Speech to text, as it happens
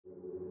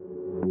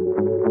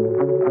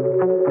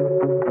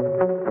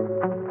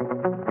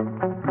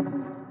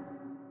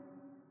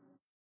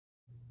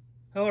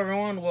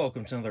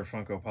welcome to another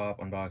Funko Pop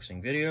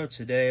unboxing video.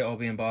 Today I'll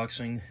be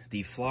unboxing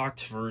the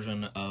flocked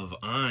version of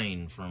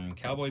Ein from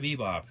Cowboy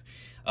Bebop.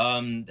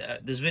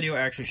 This video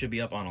actually should be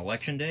up on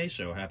Election Day,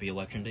 so happy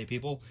Election Day,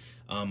 people.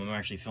 I'm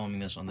actually filming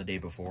this on the day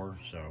before,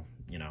 so,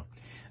 you know.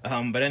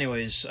 But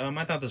anyways,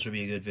 I thought this would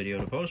be a good video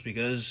to post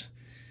because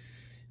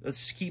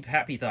let's keep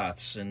happy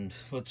thoughts and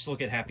let's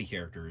look at happy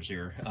characters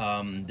here.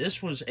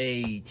 This was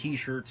a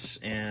t-shirts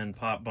and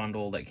pop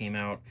bundle that came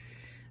out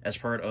as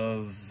part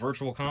of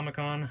Virtual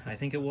Comic-Con, I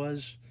think it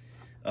was,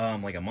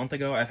 like a month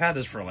ago. I've had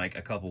this for like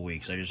a couple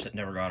weeks. I just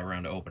never got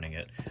around to opening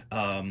it.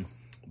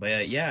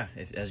 But yeah,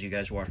 as you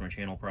guys who watch my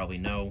channel probably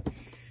know,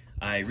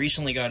 I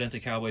recently got into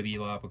Cowboy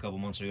Bebop a couple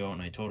months ago,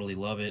 and I totally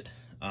love it,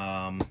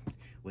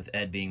 with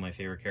Ed being my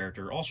favorite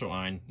character. Also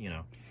Ein, you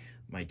know,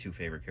 my two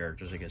favorite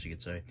characters, I guess you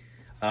could say.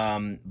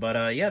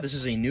 Yeah, this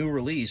is a new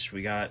release.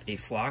 We got a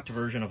flocked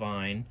version of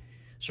Ein.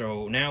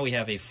 So now we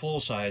have a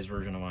full-size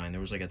version of Ein.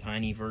 There was like a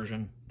tiny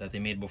version that they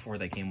made before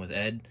that came with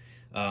Ed.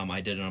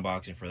 I did an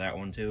unboxing for that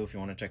one too, if you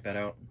want to check that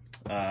out.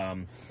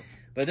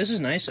 But this is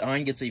nice.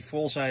 Ein gets a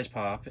full-size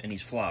pop, and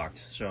he's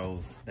flocked.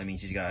 So that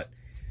means he's got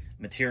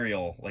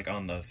material like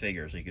on the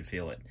figure, so you could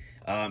feel it.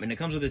 And it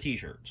comes with a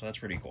t-shirt, so that's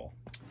pretty cool.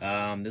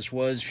 This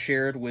was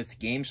shared with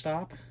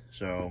GameStop,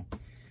 so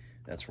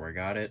that's where I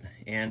got it.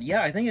 And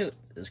yeah, I think it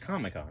is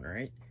Comic-Con,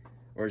 right?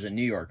 Or is it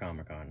New York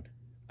Comic-Con?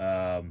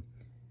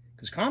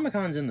 Because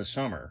Comic-Con's in the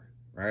summer,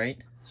 right?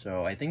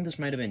 So I think this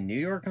might have been New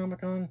York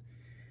Comic-Con.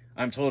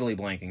 I'm totally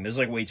blanking. There's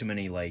like way too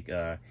many like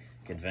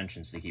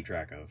conventions to keep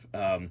track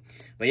of.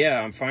 But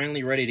yeah, I'm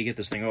finally ready to get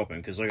this thing open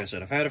because, like I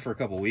said, I've had it for a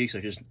couple weeks. I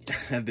just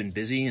have been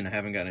busy and I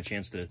haven't gotten a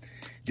chance to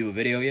do a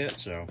video yet.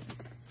 So,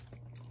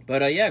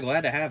 but yeah,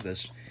 glad to have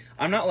this.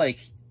 I'm not like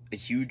a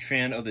huge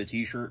fan of the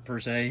t-shirt per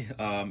se.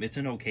 It's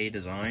an okay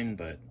design,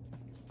 but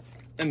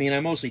I mean,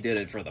 I mostly did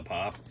it for the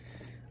pop.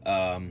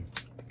 And,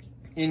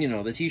 you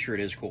know, the t-shirt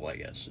is cool, I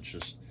guess. It's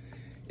just,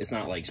 it's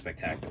not, like,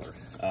 spectacular.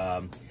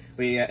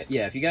 But,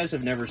 yeah, if you guys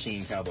have never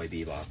seen Cowboy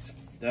Bebop,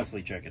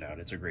 definitely check it out.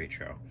 It's a great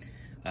show.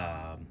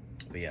 But,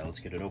 yeah, let's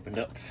get it opened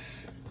up.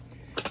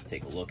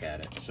 Take a look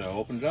at it. So,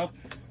 opened it up.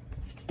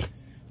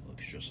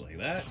 Looks just like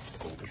that.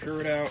 Pull the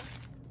shirt out.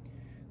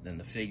 Then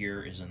the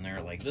figure is in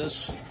there like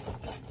this.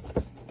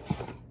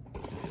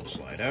 It'll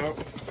slide out.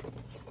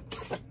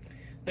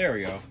 There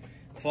we go.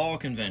 Fall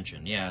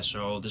convention. Yeah,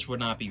 so this would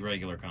not be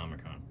regular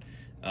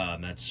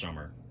Comic-Con. That's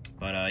summer.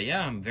 But,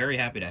 yeah, I'm very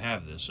happy to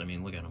have this. I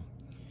mean, look at him.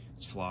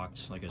 It's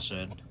flocked, like I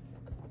said.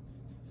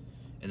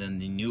 And then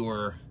the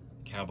newer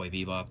Cowboy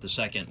Bebop, the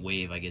second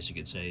wave, I guess you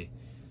could say,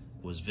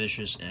 was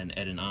Vicious and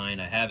Ed and Ein.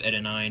 I have Ed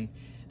and Ein.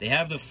 They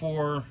have the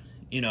four,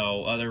 you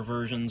know, other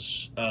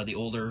versions, the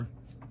older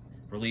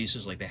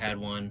releases. Like, they had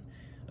one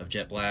of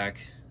Jet Black,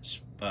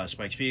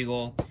 Spike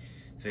Spiegel,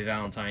 Faye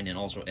Valentine, and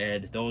also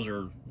Ed. Those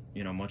are,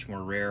 you know, much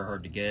more rare,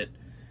 hard to get.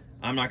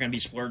 I'm not going to be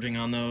splurging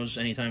on those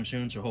anytime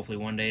soon, so hopefully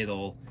one day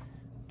they'll,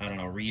 I don't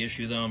know,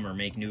 reissue them or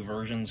make new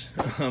versions.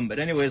 But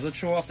anyways, let's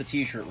show off the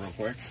t-shirt real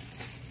quick.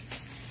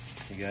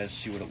 You guys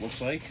see what it looks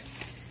like.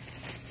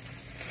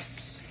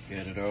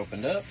 Get it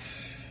opened up.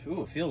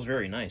 Ooh, it feels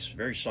very nice,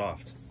 very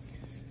soft.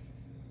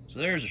 So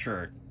there's the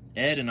shirt.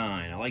 Ed and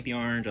Ein. I like the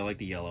orange, I like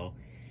the yellow.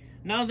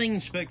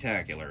 Nothing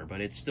spectacular, but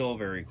it's still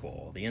very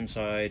cool. The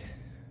inside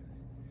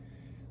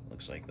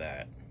looks like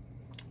that.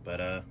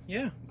 But,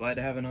 yeah, glad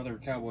to have another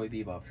Cowboy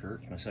Bebop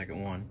shirt. It's my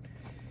second one.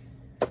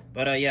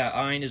 But, yeah,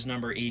 Ein is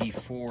number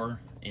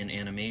 84 in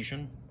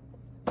animation.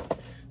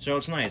 So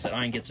it's nice that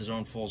Ein gets his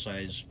own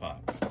full-size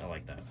pop. I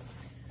like that.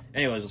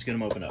 Anyways, let's get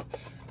him opened up.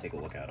 Take a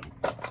look at him.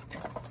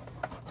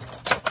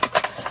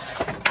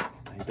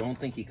 I don't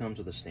think he comes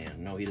with a stand.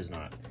 No, he does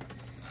not.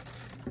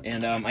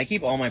 And, I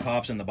keep all my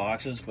pops in the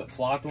boxes, but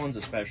flocked ones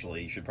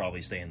especially should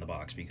probably stay in the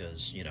box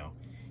because, you know,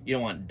 you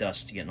don't want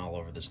dust getting all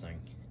over this thing.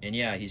 And,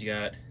 yeah, he's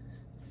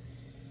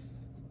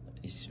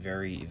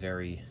very,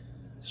 very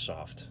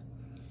soft.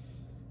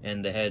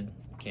 And the head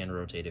can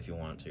rotate if you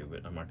want to,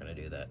 but I'm not going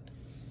to do that.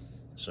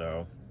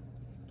 So,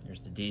 there's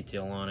the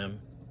detail on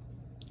him.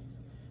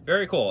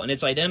 Very cool. And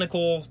it's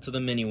identical to the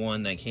mini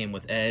one that came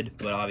with Ed,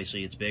 but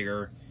obviously it's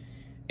bigger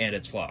and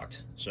it's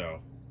flocked. So,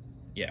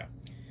 yeah.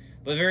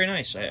 But very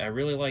nice. I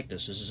really like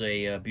this. This is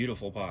a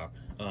beautiful pop.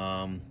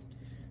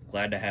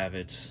 Glad to have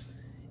it.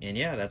 And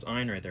yeah, that's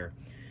Ein right there.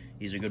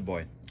 He's a good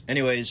boy.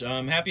 Anyways,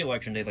 happy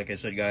Election Day, like I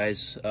said,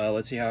 guys.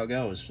 Let's see how it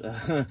goes.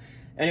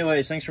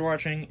 Anyways, thanks for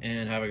watching,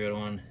 and have a good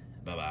one.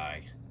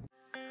 Bye-bye.